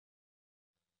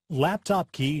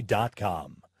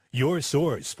LaptopKey.com, your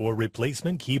source for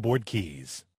replacement keyboard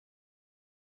keys.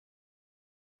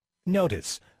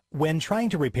 Notice, when trying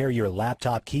to repair your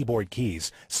laptop keyboard keys,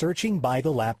 searching by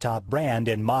the laptop brand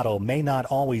and model may not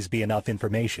always be enough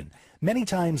information. Many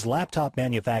times laptop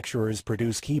manufacturers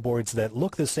produce keyboards that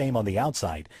look the same on the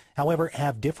outside, however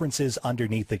have differences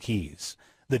underneath the keys.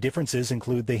 The differences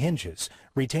include the hinges,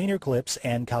 retainer clips,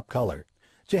 and cup color.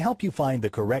 To help you find the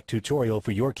correct tutorial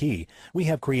for your key, we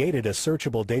have created a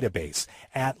searchable database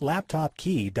at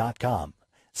LaptopKey.com.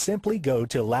 Simply go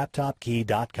to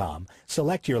LaptopKey.com,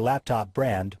 select your laptop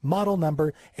brand, model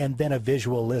number, and then a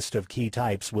visual list of key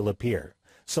types will appear.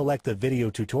 Select the video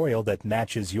tutorial that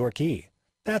matches your key.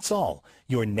 That's all.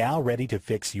 You're now ready to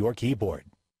fix your keyboard.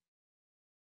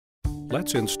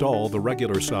 Let's install the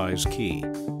regular size key.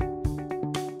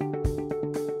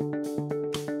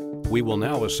 We will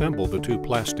now assemble the two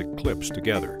plastic clips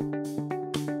together.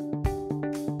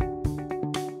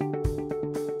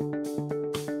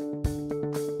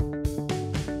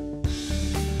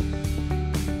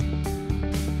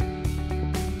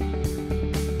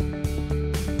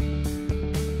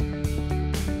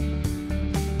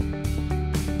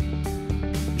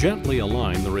 Gently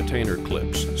align the retainer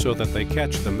clips so that they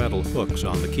catch the metal hooks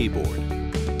on the keyboard.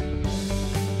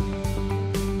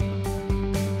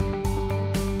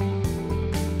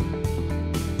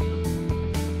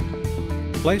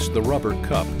 Place the rubber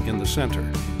cup in the center.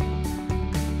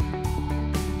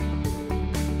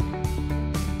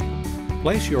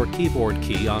 Place your keyboard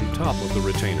key on top of the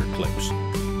retainer clips.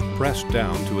 Press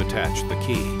down to attach the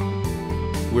key.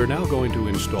 We're now going to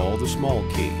install the small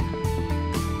key.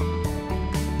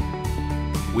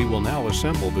 We will now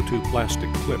assemble the two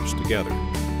plastic clips together.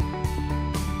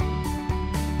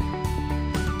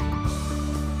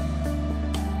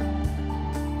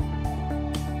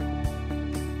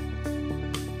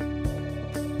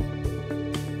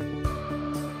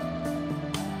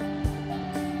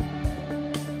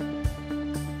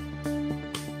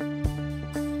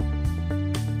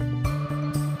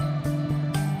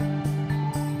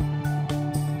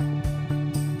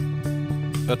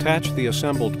 Attach the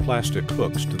assembled plastic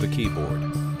hooks to the keyboard.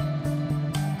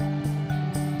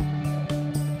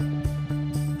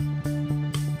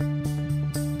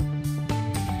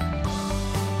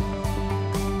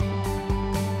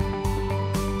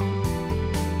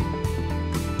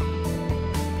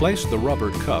 Place the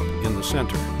rubber cup in the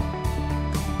center.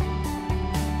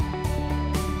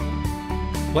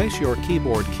 Place your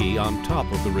keyboard key on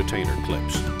top of the retainer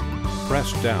clips.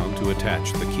 Press down to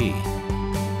attach the key.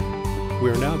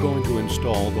 We're now going to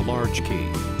install the large key.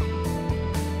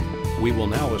 We will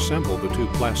now assemble the two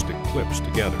plastic clips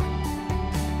together.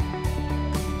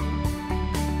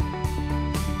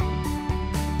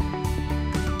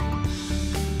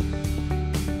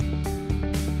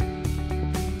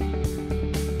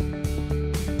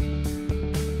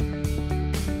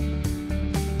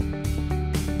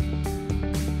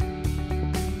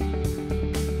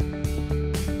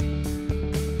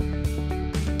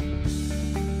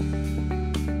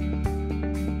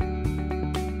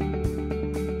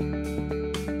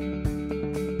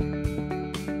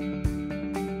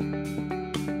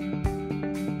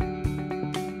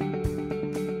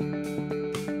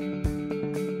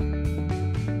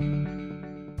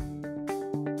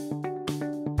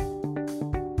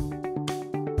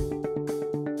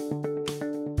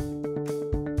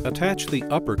 Attach the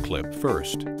upper clip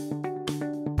first.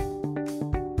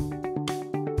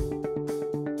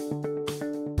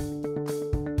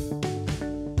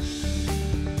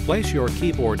 Place your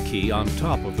keyboard key on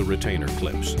top of the retainer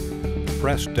clips.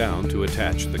 Press down to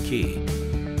attach the key.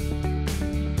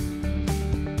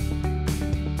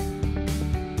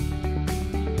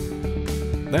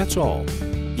 That's all.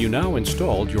 You now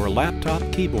installed your laptop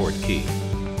keyboard key.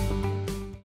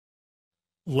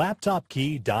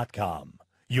 LaptopKey.com,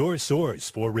 your source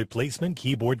for replacement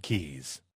keyboard keys.